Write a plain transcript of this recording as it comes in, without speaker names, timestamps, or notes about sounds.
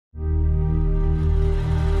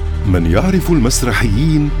من يعرف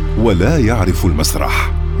المسرحيين ولا يعرف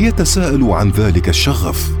المسرح، يتساءل عن ذلك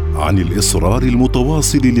الشغف، عن الإصرار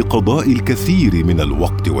المتواصل لقضاء الكثير من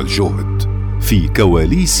الوقت والجهد في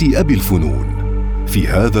كواليس أبي الفنون. في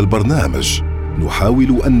هذا البرنامج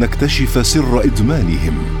نحاول أن نكتشف سر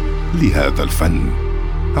إدمانهم لهذا الفن،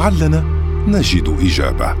 علنا نجد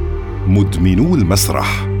إجابة. مدمنو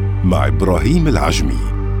المسرح مع إبراهيم العجمي،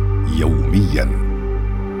 يومياً.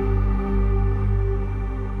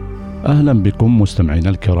 أهلا بكم مستمعينا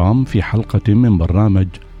الكرام في حلقة من برنامج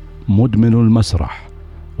مدمن المسرح،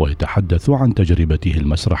 ويتحدث عن تجربته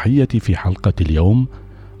المسرحية في حلقة اليوم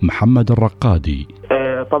محمد الرقادي.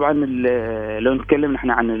 طبعا لو نتكلم نحن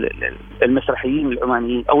عن المسرحيين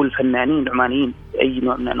العمانيين أو الفنانين العمانيين، أي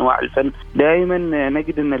نوع من أنواع الفن، دائما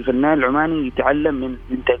نجد أن الفنان العماني يتعلم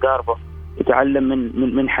من تجاربه، يتعلم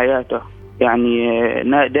من حياته. يعني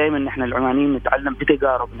دائما نحن العمانيين نتعلم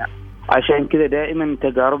بتجاربنا، عشان كذا دائما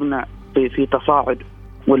تجاربنا في تصاعد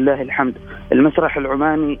والله الحمد. المسرح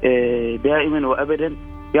العماني دائما وأبدا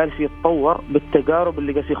جالس يتطور بالتجارب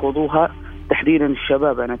اللي جالس يخوضوها، تحديدا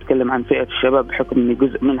الشباب. أنا أتكلم عن فئة الشباب بحكم أني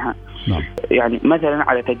جزء منها. نعم. يعني مثلا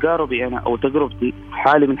على تجاربي أنا أو تجربتي،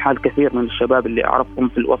 حالي من حال كثير من الشباب اللي أعرفهم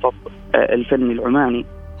في الوسط الفني العماني،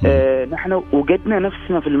 نحن وجدنا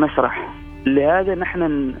نفسنا في المسرح. لهذا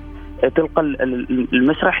نحن تلقى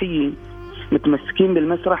المسرحيين متمسكين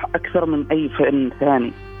بالمسرح أكثر من أي فن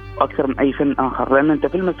ثاني وأكثر من أي فن آخر، لأن أنت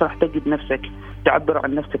في المسرح تجد نفسك تعبر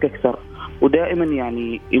عن نفسك أكثر. ودائما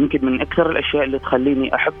يعني يمكن من أكثر الأشياء اللي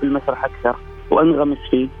تخليني أحب المسرح أكثر وأنغمس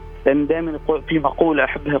فيه، لأن دائما في مقولة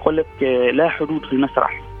أحبها يقول لك لا حدود في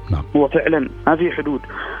المسرح. نعم. هو فعلا ما في حدود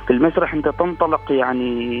في المسرح، أنت تنطلق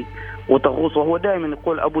يعني وتغوص. وهو دائما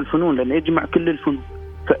يقول أبو الفنون لأنه يجمع كل الفنون.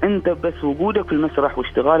 فأنت بس وجودك في المسرح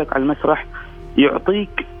واشتغالك على المسرح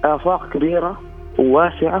يعطيك آفاق كبيرة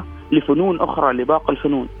وواسعة لفنون أخرى، لباقي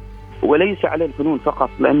الفنون، وليس على الفنون فقط.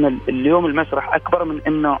 لأن اليوم المسرح أكبر من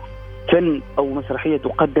أنه فن أو مسرحية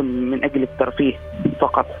تقدم من أجل الترفيه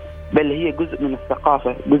فقط، بل هي جزء من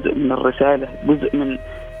الثقافة، جزء من الرسالة، جزء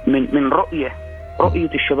من رؤية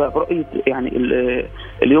الشباب، رؤية. يعني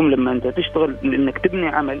اليوم لما أنت تشتغل لأنك تبني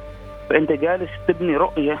عمل، فأنت جالس تبني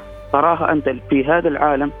رؤية تراها أنت في هذا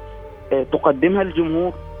العالم، تقدمها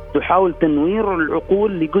للجمهور، تحاول تنوير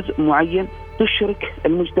العقول لجزء معين تشرك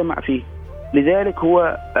المجتمع فيه. لذلك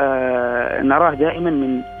هو نراه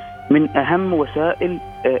دائما من أهم وسائل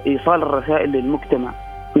إيصال الرسائل للمجتمع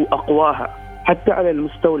وأقواها. حتى على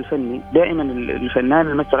المستوى الفني دائما الفنان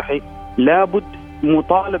المسرحي لابد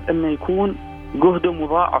مطالب أن يكون جهده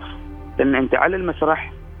مضاعف، لأن أنت على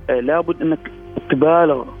المسرح لابد أنك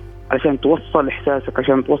تبالغ عشان توصل إحساسك،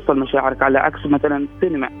 عشان توصل مشاعرك، على عكس مثلا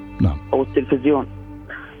السينما أو التلفزيون.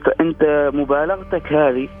 فأنت مبالغتك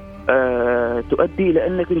هذه تؤدي إلى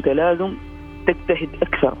أنك أنت لازم تجتهد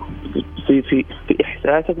أكثر في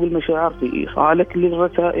إحساسك بالمشاعر، في إيصالك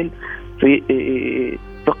للرسائل، في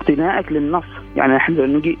اقتنائك للنص. يعني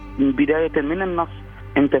نحن نجي بداية من النص.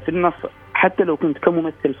 أنت في النص حتى لو كنت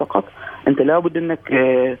كممثل فقط، أنت لابد أنك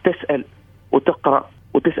تسأل وتقرأ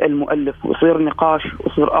وتسأل المؤلف، ويصير نقاش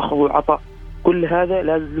ويصير أخذ وعطاء. كل هذا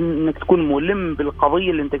لازم أنك تكون ملم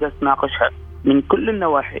بالقضية اللي أنت قاعد تناقشها من كل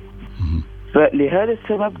النواحي. فلهذا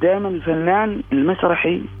السبب دائما الفنان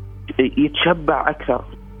المسرحي يتشبع أكثر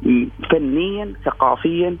فنيا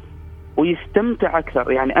ثقافيا ويستمتع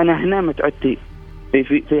أكثر. يعني أنا هنا متعدي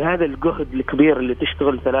في هذا الجهد الكبير اللي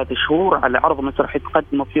تشتغل 3 شهور على عرض مسرحي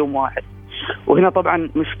تقدمه في يوم واحد. وهنا طبعا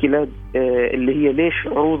مشكلة اللي هي ليش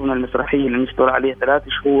عروضنا المسرحية اللي نشتغل عليها 3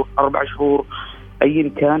 شهور 4 شهور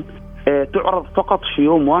أيا كان تعرض فقط في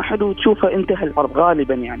يوم واحد وتشوفها انتهى العرض.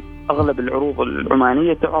 غالبا يعني أغلب العروض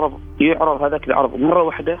العمانية يعرض هذاك العرض مرة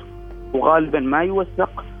واحدة، وغالبا ما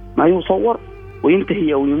يوثق، ما يصور،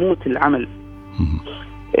 وينتهي أو يموت العمل.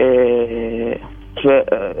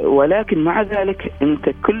 ولكن مع ذلك أنت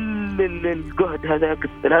كل الجهد هذاك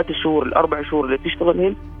 3 شهور 4 شهور اللي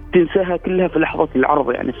تشتغلهم تنساها كلها في لحظة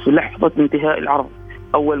العرض، يعني في لحظة انتهاء العرض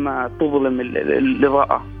أول ما تظلم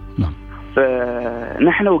الإضاءة.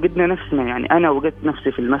 فنحن وجدنا نفسنا، يعني أنا وجدت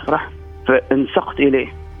نفسي في المسرح فانسقت إليه.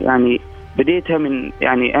 يعني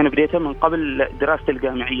أنا بديتها من قبل دراستي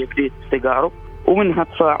الجامعية، بديت تجارب ومنها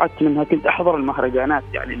تصاعدت منها. كنت أحضر المهرجانات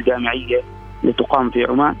يعني الجامعية اللي تقام في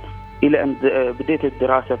عمان، إلى أن بديت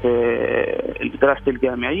الدراسة في دراستي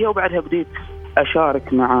الجامعية، وبعدها بديت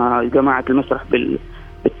أشارك مع جماعة المسرح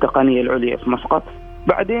بالتقنية العليا في مسقط.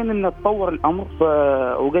 بعدين إن تطور الأمر،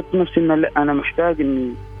 فوجدت نفسي إن لا، أنا محتاج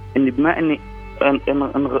إني بما إني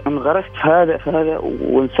انغرست في هذا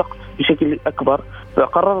وانسقت بشكل أكبر،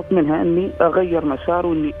 فقررت منها إني أغير مسار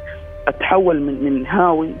وإني أتحول من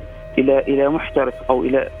هاوي إلى محترف أو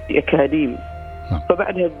إلى أكاديمي.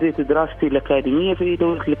 فبعدها بديت دراستي الأكاديمية في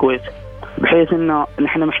دولة الكويت، بحيث إنه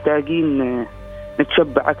نحن محتاجين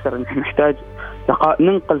نتشبع أكثر، نحن نحتاج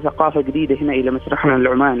ننقل ثقافة جديدة هنا إلى مسرحنا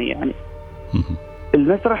العماني. يعني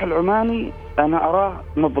المسرح العماني أنا أراه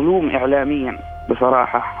مظلوم إعلاميا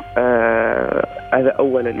بصراحة، هذا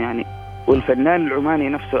أولا يعني. والفنان العماني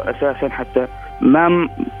نفسه أساسا حتى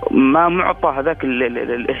ما معطى هذاك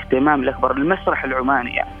الاهتمام الأكبر. المسرح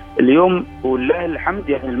العماني يعني اليوم ولله الحمد،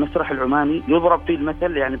 يعني المسرح العماني يضرب فيه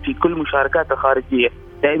المثل يعني في كل مشاركات الخارجية،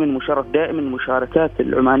 دائما مشاركات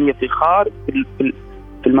العمانية في خارج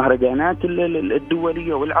في المهرجانات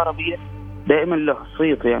الدولية والعربية دائما له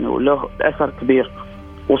صيت يعني، وله أثر كبير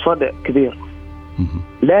وصدى كبير.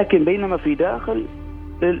 لكن بينما في داخل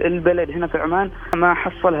البلد هنا في عمان ما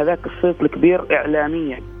حصل هذاك الصيت الكبير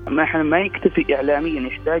إعلاميا، ما يكتفي إعلاميا،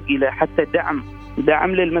 يحتاج إلى حتى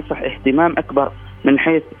دعم للمسرح، اهتمام أكبر من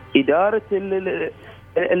حيث إدارة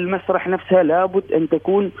المسرح نفسها. لابد أن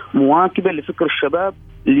تكون مواكبة لفكر الشباب.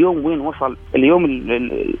 اليوم وين وصل؟ اليوم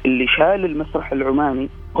اللي شال المسرح العماني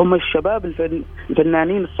هم الشباب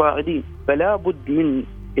الفنانين الصاعدين، فلا بد من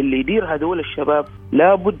اللي يدير هذول الشباب،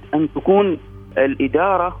 لابد أن تكون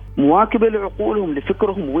الإدارة مواكبة لعقولهم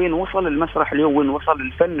لفكرهم. وين وصل المسرح اليوم؟ وين وصل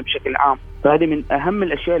الفن بشكل عام؟ فهذه من أهم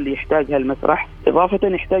الأشياء اللي يحتاجها المسرح. إضافة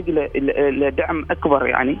يحتاج إلى دعم أكبر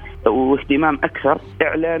يعني، واهتمام أكثر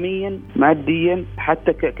إعلاميا، ماديا،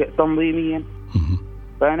 حتى تنظيميا.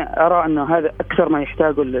 فأنا أرى أن هذا أكثر ما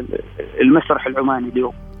يحتاجه المسرح العماني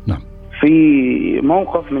اليوم. نعم. في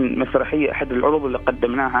موقف من مسرحية أحد العروض اللي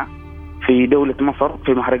قدمناها في دولة مصر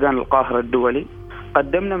في مهرجان القاهرة الدولي،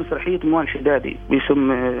 قدمنا مسرحية موال شدادي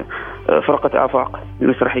باسم فرقة آفاق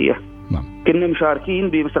المسرحية. نعم. كنا مشاركين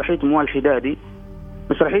بمسرحية موال شدادي.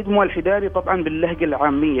 مسرحية موال شدادي طبعا باللهجة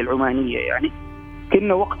العامية العمانية يعني.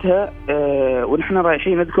 كنا وقتها ونحن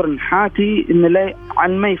رايحين نذكر نحاتي إن لا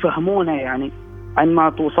عن ما يفهمونا يعني، عن ما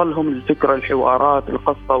توصلهم الفكرة، الحوارات،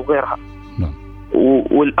 القصة وغيرها. نعم.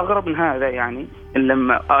 والأغرب من هذا يعني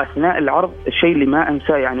لما أثناء العرض الشيء اللي ما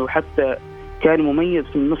أنساه يعني، وحتى كان مميز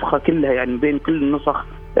في النسخة كلها يعني بين كل النسخ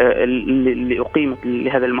اللي أقيمت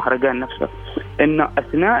لهذا المهرجان نفسه، إن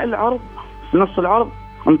أثناء العرض نص العرض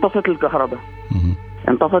انطفت الكهرباء.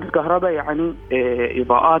 انطفت الكهرباء يعني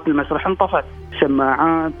إضاءات المسرح انطفت،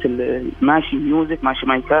 سماعات، ماشي ميوزك، ماشي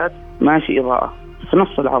مايكات، ماشي إضاءة في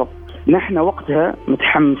نص العرض. نحن وقتها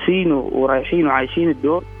متحمسين ورايحين وعايشين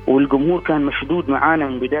الدور، والجمهور كان مشدود معانا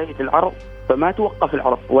من بداية العرض، فما توقف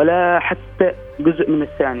العرض ولا حتى جزء من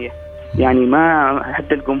الثانية يعني، ما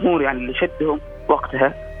حتى الجمهور يعني اللي شدهم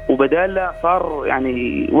وقتها. وبدال لا صار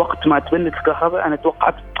يعني وقت ما تبنت الكهرباء أنا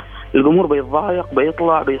توقعت الجمهور بيتضايق،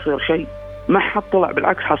 بيطلع، بيصير شيء. ما حد طلع،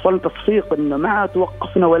 بالعكس حصل تصفيق إنه ما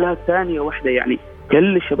توقفنا ولا ثانية واحدة يعني،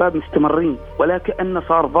 كل الشباب مستمرين، ولا كأنه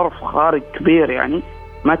صار ظرف خارج كبير يعني،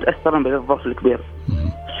 ما تأثرنا بهذا الظرف الكبير.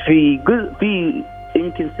 في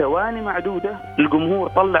يمكن ثواني معدودة الجمهور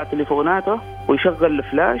طلع تليفوناته ويشغل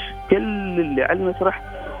الفلاش. كل اللي على المسرح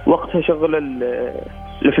وقتها شغل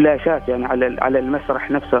الفلاشات يعني على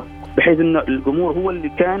المسرح نفسه، بحيث إنه الجمهور هو اللي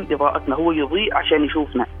كان إضاءتنا، هو يضيء عشان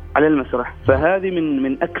يشوفنا على المسرح. فهذه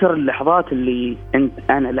من أكثر اللحظات اللي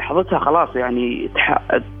أنا لحظتها خلاص يعني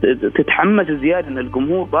تتحمس زيادة، إن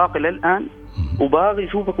الجمهور باقي للآن وباغي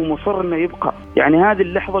يشوفك ومصر إنه يبقى يعني. هذه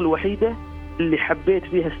اللحظة الوحيدة اللي حبيت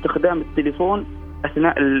فيها استخدام التليفون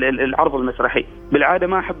أثناء العرض المسرحي. بالعادة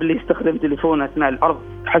ما أحب اللي يستخدم تليفون أثناء العرض،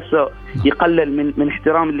 حسه يقلل من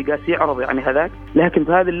احترام اللي قاس يعرض يعني هذاك. لكن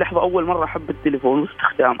في هذه اللحظة أول مرة أحب التليفون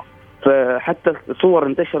واستخدامه، فحتى الصور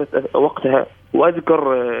انتشرت وقتها.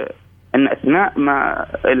 وأذكر أن أثناء ما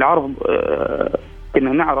العرض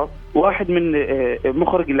كنا نعرض، واحد من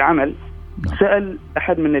مخرج العمل سأل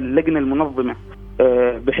أحد من اللجنة المنظمة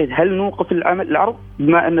بحيث هل نوقف العرض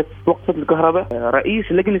بما أن توقفت الكهرباء.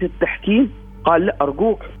 رئيس لجنة التحكيم قال لا،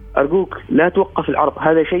 أرجوك لا توقف العرض،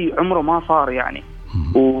 هذا شيء عمره ما صار يعني.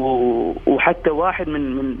 وحتى واحد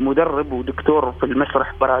من مدرب ودكتور في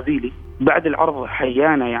المسرح برازيلي بعد العرض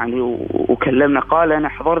حيانا يعني وكلمنا، قال أنا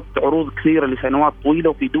حضرت عروض كثيرة لسنوات طويلة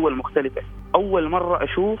وفي دول مختلفة، أول مرة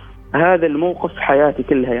أشوف هذا الموقف في حياتي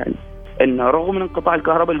كلها يعني، أن رغم من انقطاع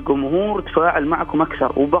الكهرباء الجمهور تفاعل معكم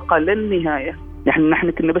أكثر وبقى للنهاية.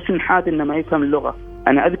 نحن كنا بس نحات إنه ما يفهم اللغة.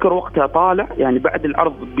 أنا أذكر وقتها طالع يعني بعد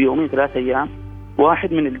العرض بيومين 3 أيام،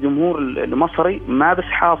 واحد من الجمهور المصري ما بس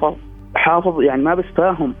حافظ يعني، ما بس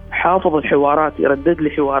فاهم، حافظ الحوارات، يردد لي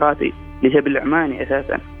حواراتي اللي هي بالعماني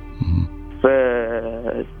أساسا.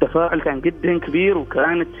 فالتفاعل كان جدا كبير،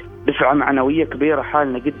 وكانت دفعة معنوية كبيرة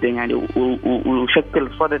حالنا جدا يعني، وشكل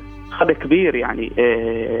صدى كبير يعني.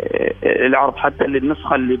 العرض حتى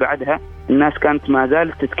للنسخة اللي بعدها الناس كانت ما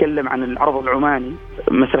زالت تتكلم عن العرض العماني،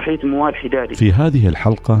 مسرحية موال حدادي. في هذه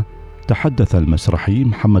الحلقة تحدث المسرحي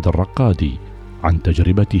محمد الرقادي عن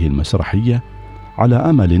تجربته المسرحية، على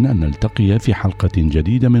أمل أن نلتقي في حلقة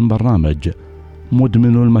جديدة من برنامج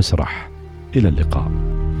مدمن المسرح. إلى اللقاء.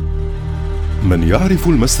 من يعرف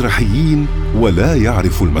المسرحيين ولا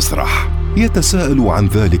يعرف المسرح يتساءل عن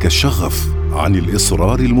ذلك الشغف، عن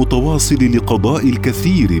الإصرار المتواصل لقضاء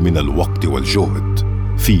الكثير من الوقت والجهد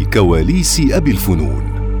في كواليس أبي الفنون.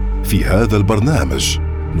 في هذا البرنامج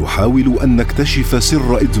نحاول أن نكتشف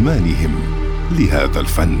سر إدمانهم لهذا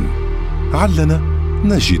الفن، علنا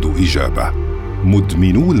نجد إجابة.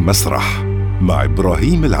 مدمنو المسرح مع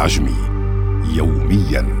إبراهيم العجمي،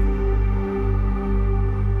 يومياً.